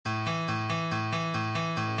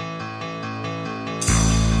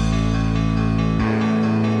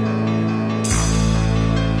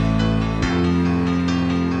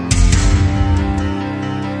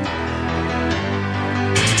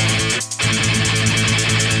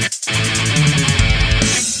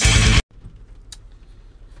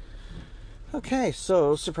Okay,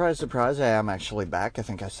 so surprise, surprise, I am actually back. I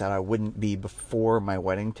think I said I wouldn't be before my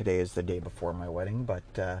wedding. Today is the day before my wedding,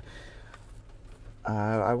 but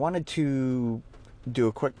I wanted to do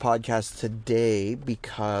a quick podcast today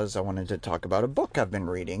because I wanted to talk about a book I've been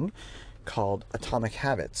reading called Atomic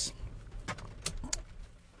Habits.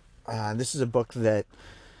 This is a book that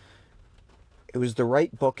it was the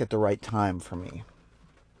right book at the right time for me.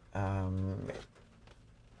 Um,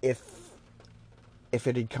 if if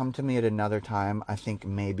it had come to me at another time, I think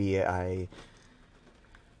maybe I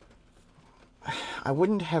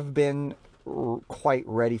wouldn't have been quite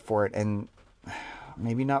ready for it, and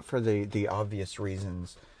maybe not for the obvious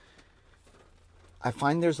reasons. I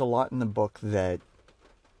find there's a lot in the book that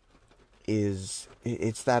it's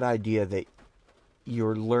that idea that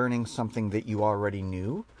you're learning something that you already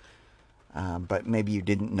knew, but maybe you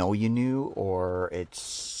didn't know you knew, or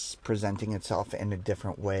it's presenting itself in a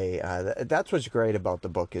different way. That's what's great about the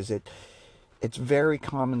book. It's very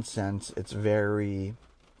common sense. It's very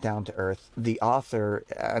down to earth. The author,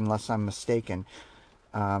 unless I'm mistaken,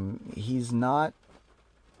 he's not.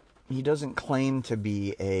 He doesn't claim to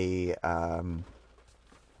be like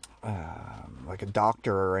a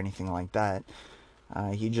doctor or anything like that.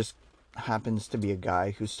 He just happens to be a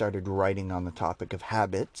guy who started writing on the topic of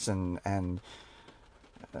habits, and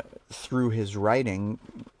through his writing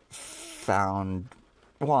found,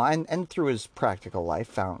 well, and through his practical life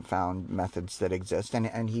found methods that exist,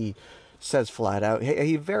 and he says flat out,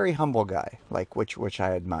 he very humble guy, like which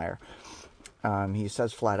I admire. He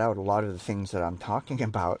says flat out, a lot of the things that I'm talking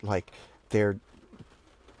about, like, they're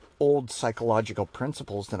old psychological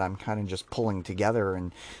principles that I'm kind of just pulling together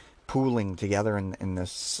and pooling together in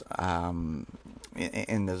this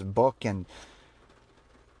in this book. And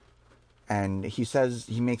he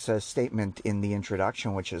makes a statement in the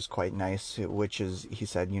introduction which is quite nice, which is, he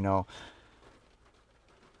said,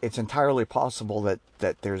 it's entirely possible that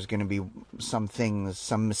there's going to be some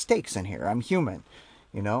mistakes in here. I'm human,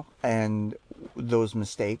 and those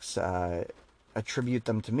mistakes, attribute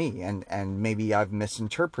them to me, and maybe I've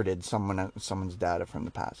misinterpreted someone's data from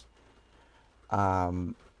the past.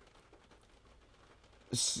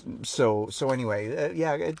 So anyway,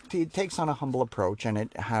 yeah, it takes on a humble approach, and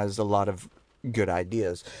it has a lot of good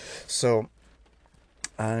ideas. So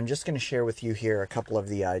I'm just going to share with you here a couple of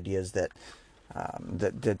the ideas that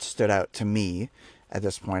stood out to me at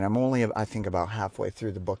this point. I'm only, I think, about halfway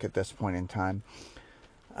through the book at this point in time.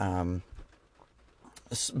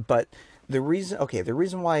 But the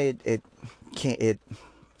reason why it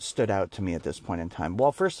stood out to me at this point in time.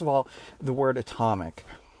 Well, first of all, the word atomic.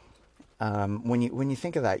 When you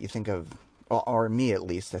think of that, you think of, or me at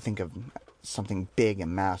least, I think of something big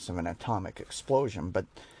and massive, an atomic explosion.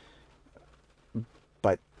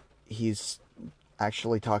 But he's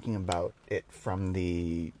actually talking about it from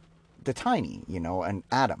the tiny. An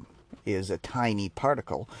atom is a tiny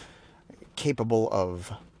particle capable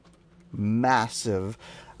of massive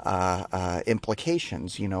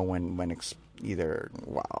implications. When either,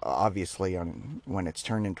 well, obviously when it's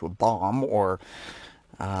turned into a bomb, or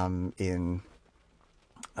in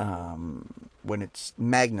when it's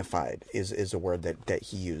magnified is a word that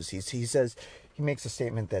he used. He says, he makes a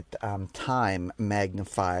statement that time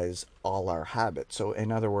magnifies all our habits. So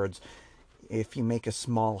in other words, if you make a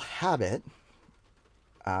small habit,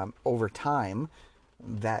 over time,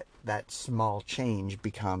 that small change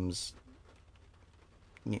becomes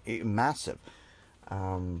massive.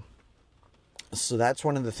 So that's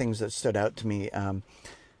one of the things that stood out to me.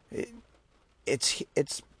 It's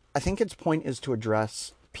I think its point is to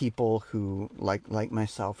address people who, like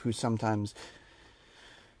myself, who sometimes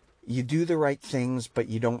you do the right things, but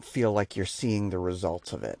you don't feel like you're seeing the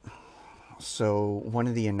results of it. So one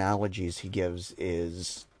of the analogies he gives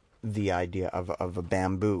is the idea of a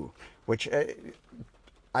bamboo, which I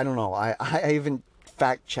don't know. I haven't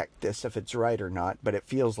fact checked this if it's right or not, but it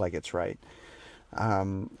feels like it's right.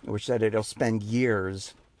 Which said it'll spend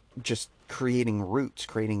years just creating roots,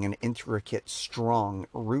 creating an intricate, strong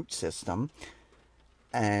root system,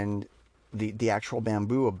 and the actual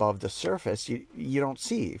bamboo above the surface you don't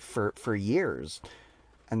see for years,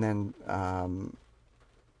 and then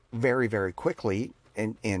very, very quickly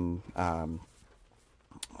in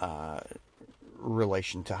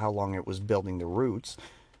relation to how long it was building the roots,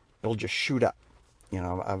 it'll just shoot up.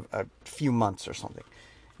 A few months or something,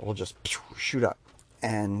 it will just shoot up.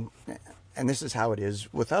 And this is how it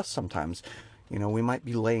is with us sometimes. We might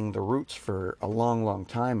be laying the roots for a long, long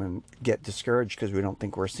time and get discouraged because we don't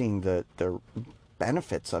think we're seeing the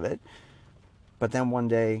benefits of it. But then one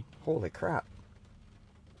day, holy crap,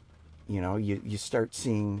 you start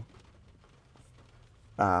seeing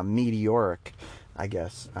meteoric, I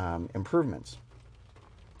guess, improvements.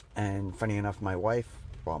 And funny enough, my wife,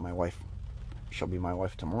 she'll be my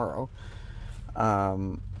wife tomorrow,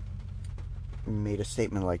 um, made a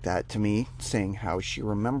statement like that to me, saying how she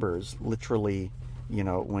remembers literally,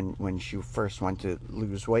 when she first went to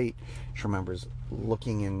lose weight, she remembers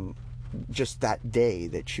looking in just that day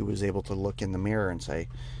that she was able to look in the mirror and say,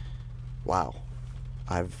 wow,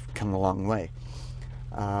 I've come a long way.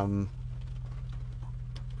 Um,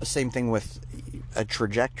 Same thing with a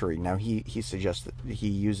trajectory. Now he suggests that he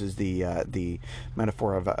uses the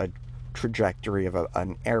metaphor of a trajectory of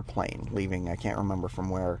an airplane leaving, I can't remember from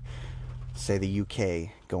where, say the UK,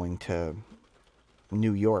 going to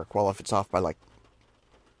New York. Well, if it's off by like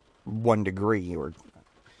 1 degree or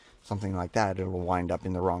something like that, it'll wind up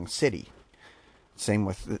in the wrong city. Same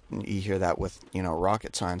with, you hear that with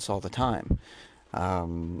rocket science all the time.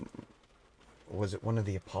 Um, was it one of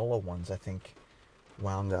the Apollo ones? I think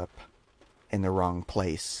wound up in the wrong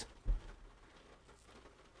place,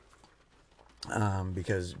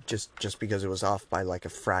 because just because it was off by like a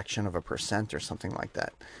fraction of a percent or something like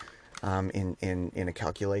that, in a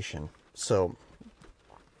calculation. So,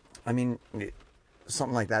 I mean,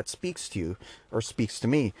 something like that speaks to you, or speaks to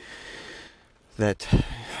me, that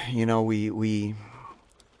we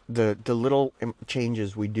the little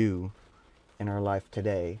changes we do in our life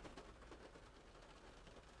today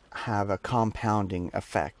have a compounding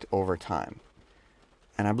effect over time.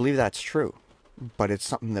 And I believe that's true, but it's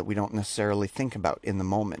something that we don't necessarily think about in the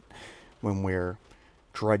moment when we're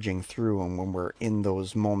drudging through, and when we're in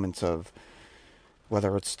those moments of,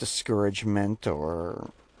 whether it's discouragement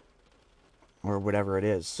or whatever it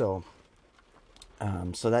is. So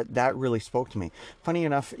that really spoke to me. Funny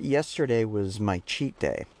enough, yesterday was my cheat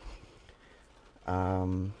day.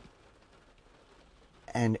 And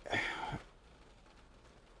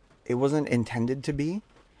it wasn't intended to be.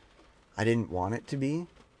 I didn't want it to be.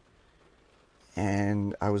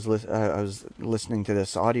 And I was listening to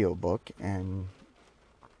this audiobook, and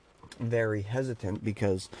very hesitant,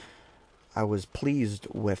 because I was pleased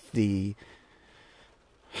with the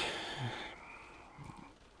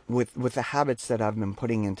habits that I've been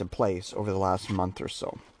putting into place over the last month or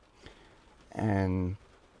so. And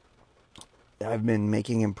I've been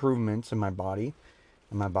making improvements in my body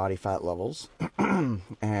and my body fat levels.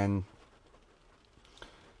 And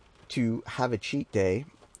to have a cheat day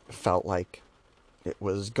felt like it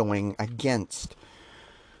was going against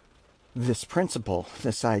this principle,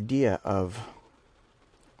 this idea of,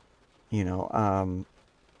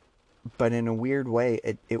 but in a weird way,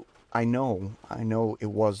 I know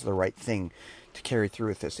it was the right thing to carry through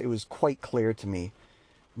with this. It was quite clear to me,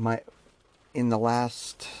 in the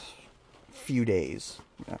last few days,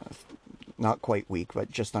 not quite week,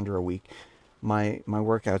 but just under a week, my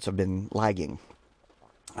workouts have been lagging.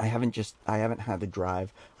 I haven't had the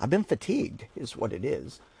drive. I've been fatigued, is what it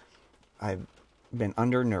is. I've been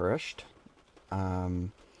undernourished.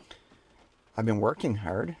 I've been working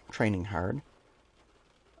hard, training hard,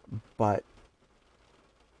 but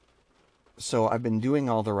so I've been doing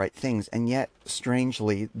all the right things, and yet,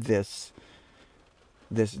 strangely, this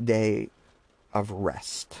day of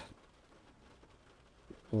rest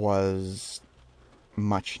was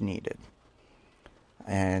much needed.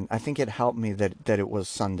 And I think it helped me that it was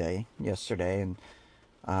Sunday yesterday, and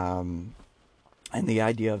the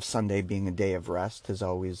idea of Sunday being a day of rest has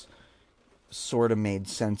always sort of made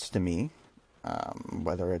sense to me,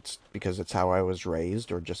 whether it's because it's how I was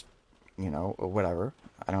raised, or just, whatever,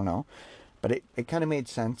 I don't know, but it kind of made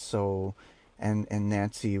sense. So, and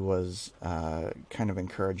Nancy was kind of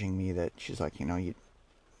encouraging me, that she's like, you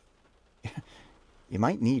you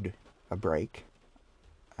might need a break.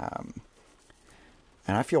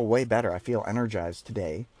 And I feel way better. I feel energized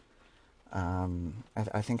today.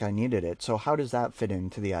 I think I needed it. So how does that fit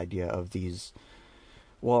into the idea of these?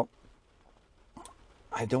 Well,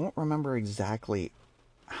 I don't remember exactly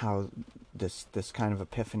how this kind of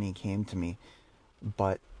epiphany came to me,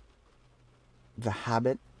 but the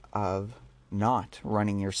habit of not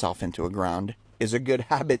running yourself into a ground is a good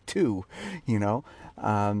habit too,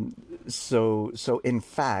 So in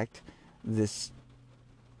fact, this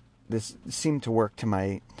seemed to work to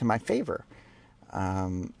my favor.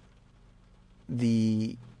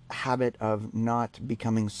 The habit of not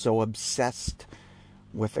becoming so obsessed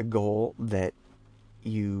with a goal that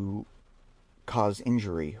you cause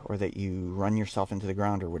injury, or that you run yourself into the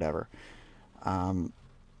ground, or whatever.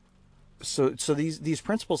 So these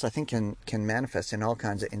principles, I think, can manifest in all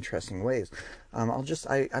kinds of interesting ways.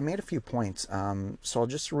 I made a few points, so I'll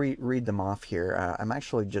just read them off here. I'm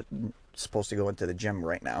actually just supposed to go into the gym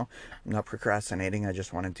right now. I'm not procrastinating. I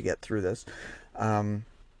just wanted to get through this.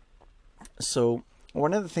 So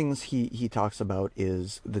one of the things he talks about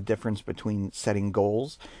is the difference between setting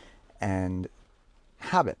goals and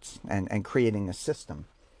habits and creating a system.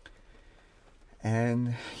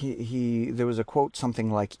 And he there was a quote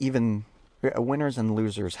something like, even winners and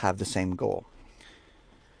losers have the same goal.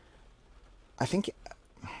 I think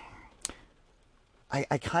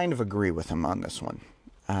I kind of agree with him on this one.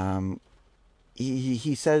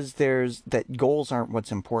 He says that goals aren't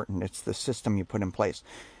what's important, it's the system you put in place.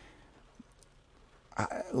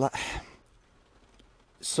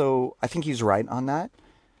 So I think he's right on that.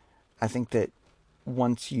 I think that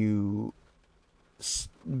once you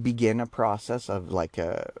begin a process of like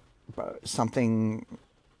something,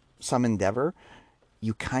 some endeavor,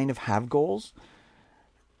 you kind of have goals.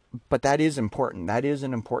 But that is important. That is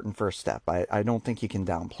an important first step. I don't think you can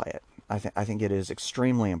downplay it. I think it is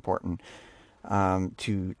extremely important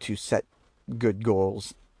to set good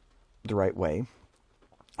goals the right way,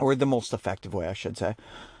 or the most effective way, I should say.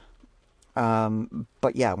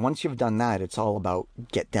 But yeah, once you've done that, it's all about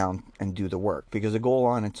get down and do the work, because a goal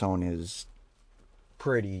on its own is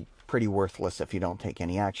pretty worthless if you don't take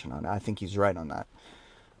any action on it. I think he's right on that.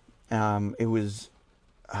 It was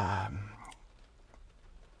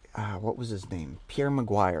what was his name? Pierre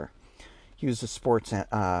Maguire. He was a sports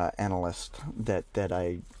analyst that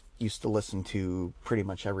I used to listen to pretty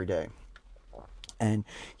much every day, and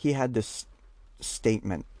he had this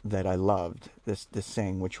statement that I loved. This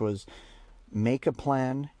saying, which was, "Make a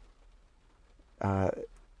plan."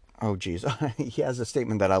 Oh geez, he has a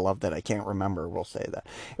statement that I love that I can't remember. We'll say that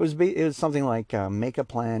it was something like, "Make a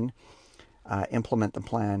plan, implement the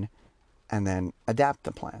plan, and then adapt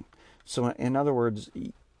the plan." So in other words,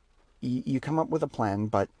 you come up with a plan,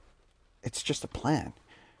 but it's just a plan.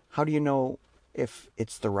 How do you know if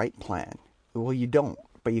it's the right plan? Well, you don't,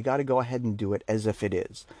 but you got to go ahead and do it as if it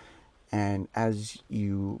is. And as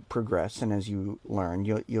you progress and as you learn,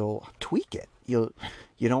 you'll tweak it. You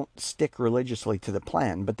don't stick religiously to the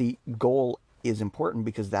plan, but the goal is important,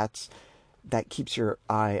 because that keeps your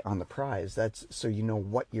eye on the prize. That's so you know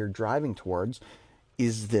what you're driving towards.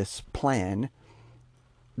 Is this plan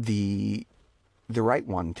the right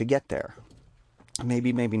one to get there?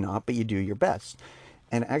 Maybe, maybe not, but you do your best.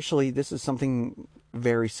 And actually, this is something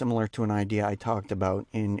very similar to an idea I talked about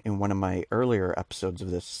in one of my earlier episodes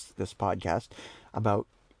of this podcast, about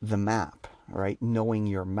the map, right? Knowing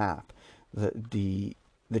your map, the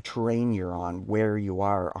terrain you're on, where you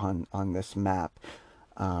are on this map,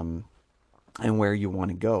 and where you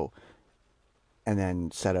want to go, and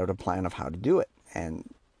then set out a plan of how to do it.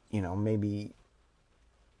 And maybe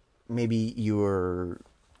you're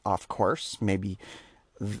off course. Maybe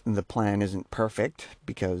the plan isn't perfect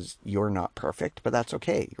because you're not perfect, but that's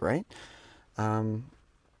okay, right?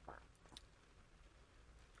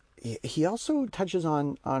 He also touches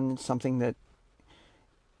on something that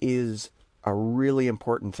is a really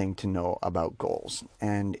important thing to know about goals,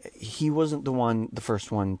 and he wasn't the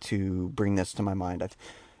first one to bring this to my mind.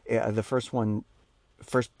 The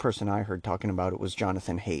first person I heard talking about it was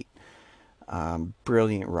Jonathan Haidt,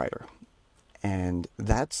 brilliant writer. And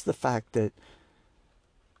that's the fact that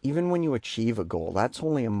even when you achieve a goal, that's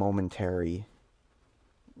only a momentary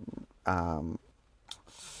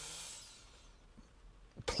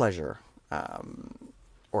pleasure,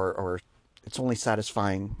 or it's only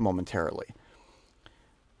satisfying momentarily.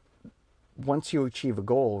 Once you achieve a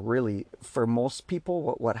goal, really, for most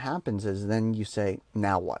people, what happens is then you say,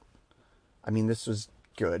 now what? I mean, this was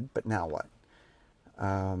good, but now what?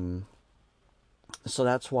 So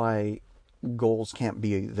that's why goals can't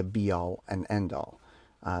be the be-all and end-all.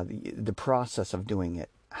 The process of doing it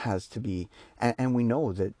has to be, and we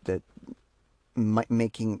know that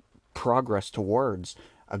making progress towards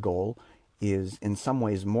a goal is in some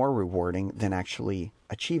ways more rewarding than actually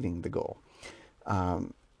achieving the goal.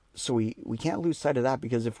 So we can't lose sight of that,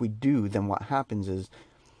 because if we do, then what happens is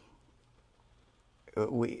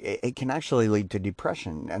it can actually lead to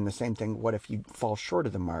depression. And the same thing, what if you fall short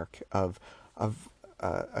of the mark of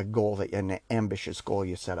a goal, an ambitious goal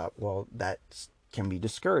you set up? Well, that can be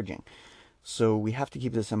discouraging. So we have to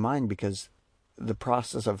keep this in mind, because the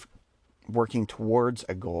process of working towards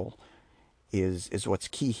a goal is what's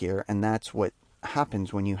key here, and that's what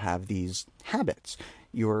happens when you have these habits.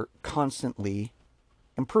 You're constantly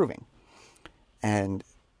improving, and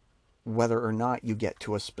whether or not you get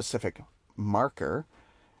to a specific marker,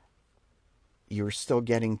 you're still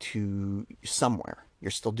getting to somewhere.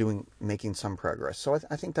 You're still making some progress. So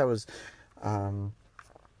I think that was an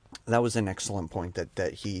excellent point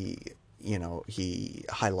that he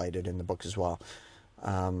highlighted in the book as well.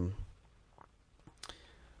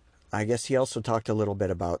 I guess he also talked a little bit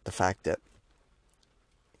about the fact that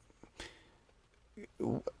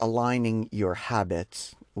aligning your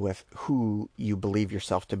habits with who you believe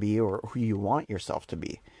yourself to be or who you want yourself to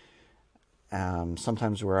be.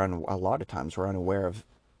 Sometimes a lot of times we're unaware of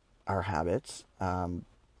our habits.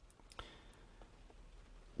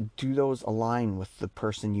 Do those align with the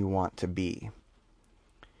person you want to be?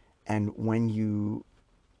 And when you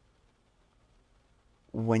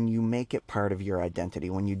make it part of your identity,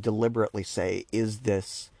 when you deliberately say, is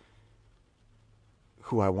this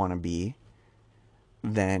who I want to be,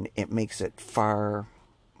 then it makes it far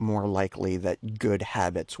more likely that good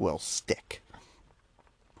habits will stick,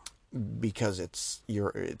 because it's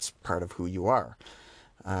part of who you are.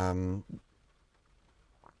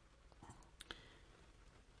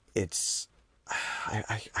 It's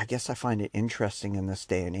I guess I find it interesting in this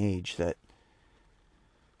day and age that,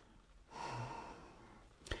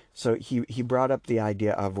 so he brought up the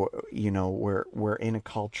idea of, we're in a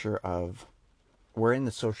culture of, we're in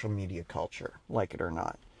the social media culture, like it or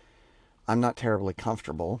not. I'm not terribly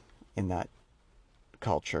comfortable in that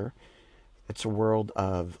culture. It's a world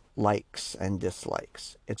of likes and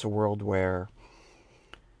dislikes. It's a world where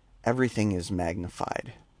everything is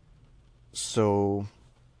magnified. So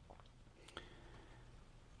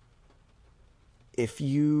if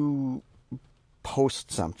you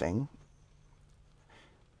post something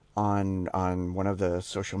on one of the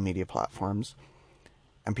social media platforms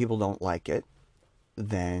and people don't like it,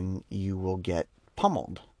 then you will get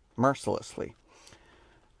pummeled mercilessly,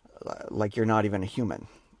 like you're not even a human.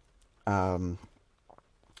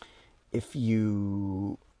 If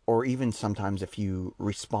you, or even sometimes if you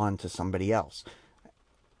respond to somebody else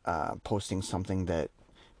posting something that,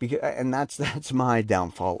 because, and that's my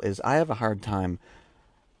downfall, is I have a hard time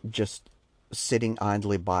just sitting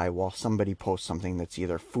idly by while somebody posts something that's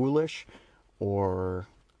either foolish or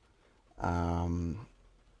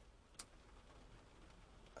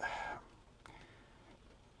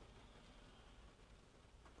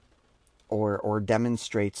or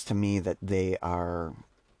demonstrates to me that they are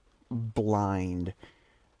blind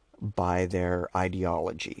by their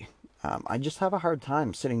ideology. I just have a hard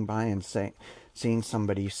time sitting by and seeing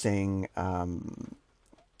somebody saying,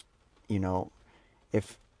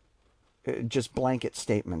 if just blanket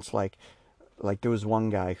statements like there was one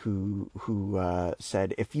guy who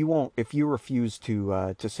said, if you refuse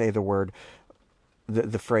to say the word,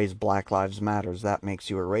 the phrase Black Lives Matters, that makes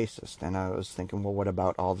you a racist. And I was thinking, well, what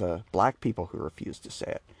about all the black people who refuse to say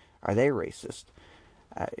it? Are they racist?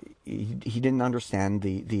 He didn't understand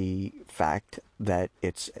the fact that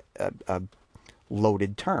it's a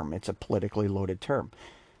loaded term. It's a politically loaded term.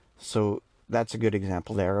 So that's a good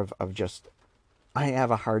example there of just, I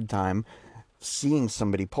have a hard time seeing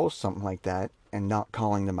somebody post something like that and not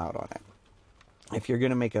calling them out on it. If you're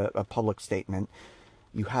going to make a public statement,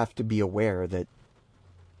 you have to be aware that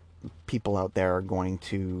people out there are going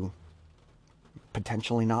to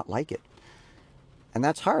potentially not like it. And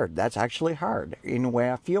that's hard. That's actually hard. In a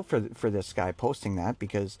way, I feel for this guy posting that,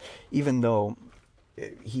 because even though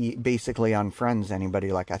he basically unfriends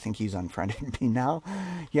anybody, like I think he's unfriended me now,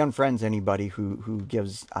 he unfriends anybody who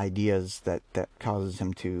gives ideas that causes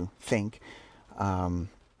him to think.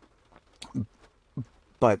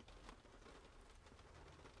 But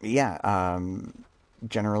yeah,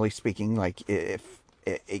 generally speaking, like if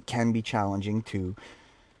it can be challenging to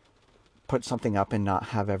put something up and not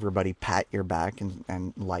have everybody pat your back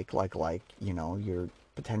and you're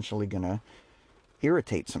potentially gonna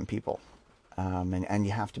irritate some people, and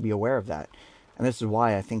you have to be aware of that. And this is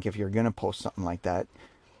why I think if you're gonna post something like that,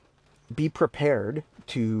 be prepared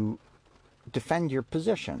to defend your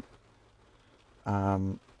position.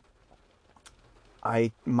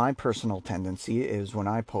 My personal tendency is, when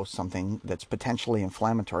I post something that's potentially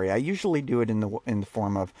inflammatory, I usually do it in the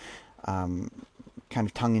form of kind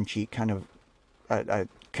of tongue-in-cheek, kind of a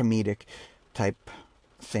comedic type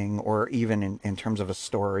thing, or even in terms of a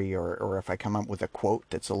story, or if I come up with a quote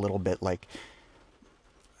that's a little bit like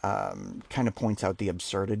kind of points out the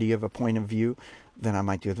absurdity of a point of view, then I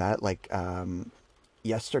might do that. Like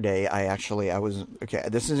yesterday, I was, okay,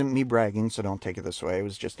 this isn't me bragging, so don't take it this way. It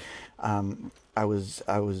was just I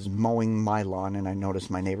was mowing my lawn, and I noticed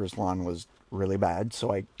my neighbor's lawn was really bad,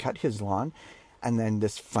 so I cut his lawn. And then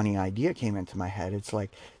this funny idea came into my head. It's like,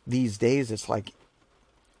 these days, it's like,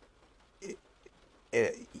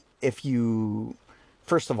 if you,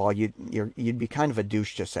 first of all, you'd be kind of a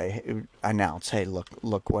douche to announce, hey,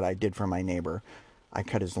 look what I did for my neighbor. I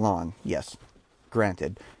cut his lawn. Yes,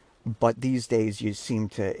 granted. But these days,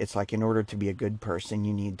 it's like, in order to be a good person,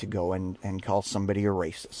 you need to go and call somebody a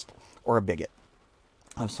racist or a bigot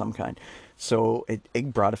of some kind. So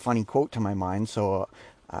it brought a funny quote to my mind. So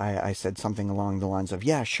I said something along the lines of,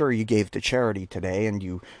 yeah, sure, you gave to charity today and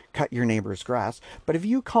you cut your neighbor's grass, but if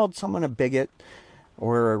you called someone a bigot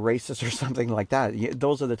or a racist or something like that,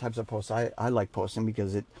 those are the types of posts I like posting,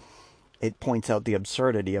 because it points out the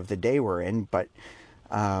absurdity of the day we're in, but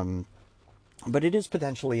it is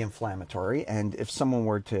potentially inflammatory, and if someone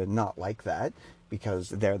were to not like that because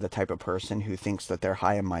they're the type of person who thinks that they're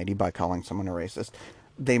high and mighty by calling someone a racist,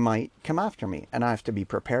 they might come after me, and I have to be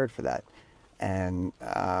prepared for that. And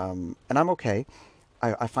I'm okay.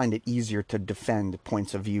 I find it easier to defend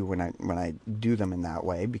points of view when I do them in that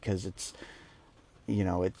way, because it's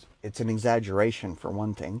an exaggeration for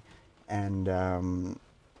one thing, and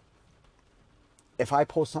if I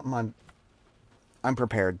post something, I'm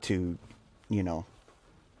prepared to, you know,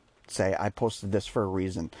 say I posted this for a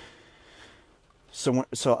reason.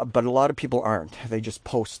 But a lot of people aren't. They just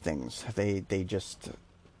post things. They just,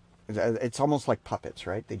 it's almost like puppets,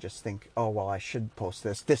 right? They just think, oh well, I should post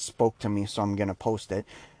this. This spoke to me, so I'm gonna post it.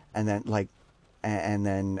 And then and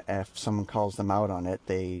then if someone calls them out on it,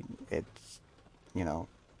 it's, you know,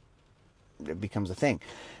 it becomes a thing.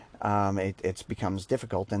 It becomes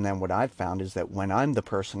difficult. And then what I've found is that when I'm the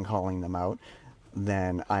person calling them out,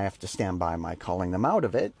 then I have to stand by my calling them out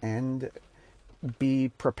of it and be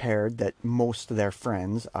prepared that most of their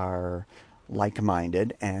friends are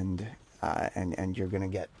like-minded, and you're going to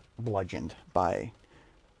get bludgeoned by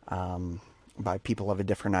people of a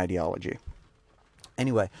different ideology.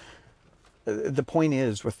 Anyway, the point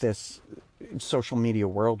is, with this social media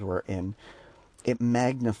world we're in, it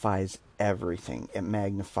magnifies everything. It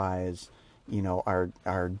magnifies, our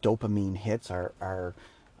dopamine hits, our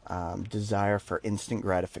desire for instant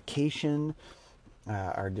gratification,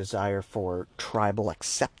 our desire for tribal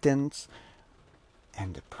acceptance,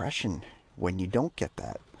 and depression when you don't get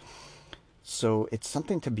that. So it's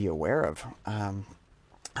something to be aware of.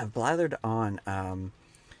 I've blathered on.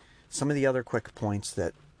 Some of the other quick points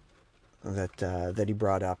that he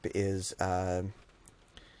brought up is,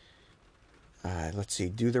 let's see,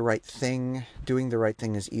 do the right thing. Doing the right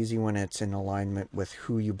thing is easy when it's in alignment with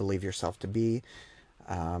who you believe yourself to be.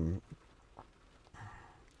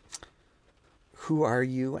 Who are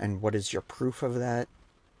you and what is your proof of that?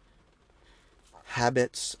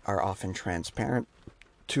 Habits are often transparent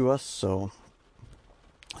to us, so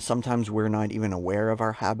sometimes we're not even aware of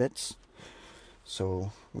our habits.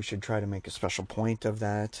 So we should try to make a special point of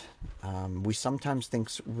that. We sometimes think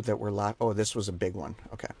that we're oh, this was a big one.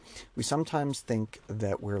 Okay. We sometimes think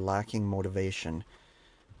that we're lacking motivation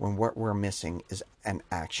when what we're missing is an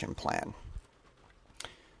action plan.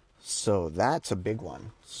 So that's a big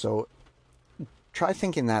one. So try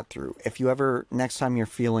thinking that through. If you ever, next time you're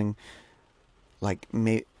feeling like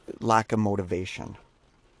lack of motivation,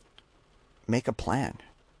 make a plan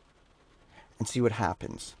and see what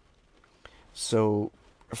happens. So,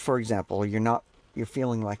 for example, you're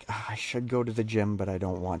feeling like, I should go to the gym, but I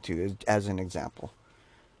don't want to, as an example.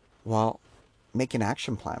 Well, make an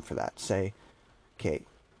action plan for that. Say, okay,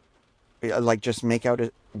 like just make out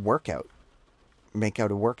a workout. Make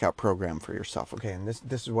out a workout program for yourself. Okay, and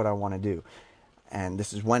this is what I want to do. And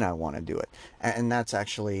this is when I want to do it. And that's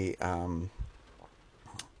actually, I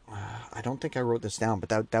don't think I wrote this down, but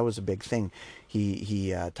that was a big thing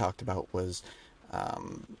he talked about was,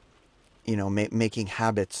 making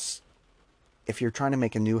habits. If you're trying to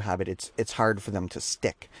make a new habit, it's hard for them to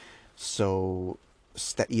stick. So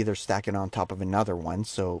either stack it on top of another one.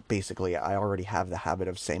 So basically, I already have the habit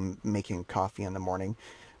of, say, making coffee in the morning.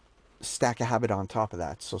 Stack a habit on top of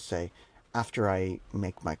that. So say, after I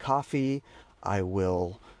make my coffee, I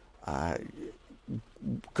will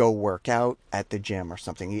go work out at the gym or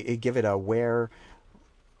something. You give it a where,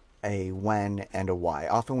 a when, and a why.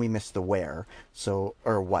 Often we miss the where, so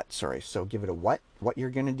give it a what you're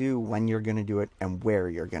going to do, when you're going to do it, and where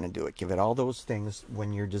you're going to do it. Give it all those things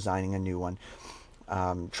when you're designing a new one.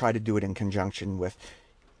 Try to do it in conjunction with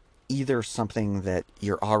either something that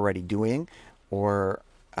you're already doing, or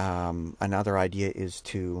another idea is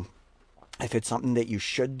to, if it's something that you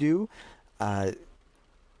should do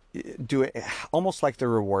it almost like the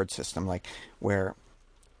reward system, like where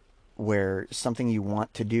something you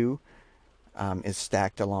want to do is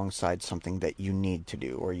stacked alongside something that you need to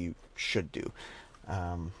do or you should do.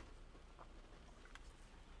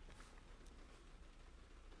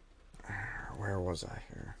 Where was I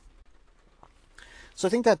here? So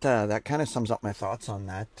I think that that kind of sums up my thoughts on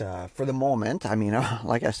that for the moment. I mean,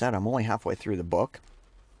 like I said, I'm only halfway through the book.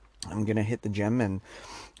 I'm going to hit the gym and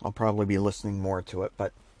I'll probably be listening more to it,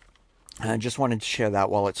 but I just wanted to share that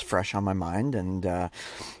while it's fresh on my mind, and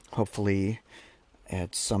hopefully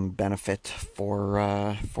it's some benefit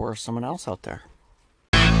for someone else out there.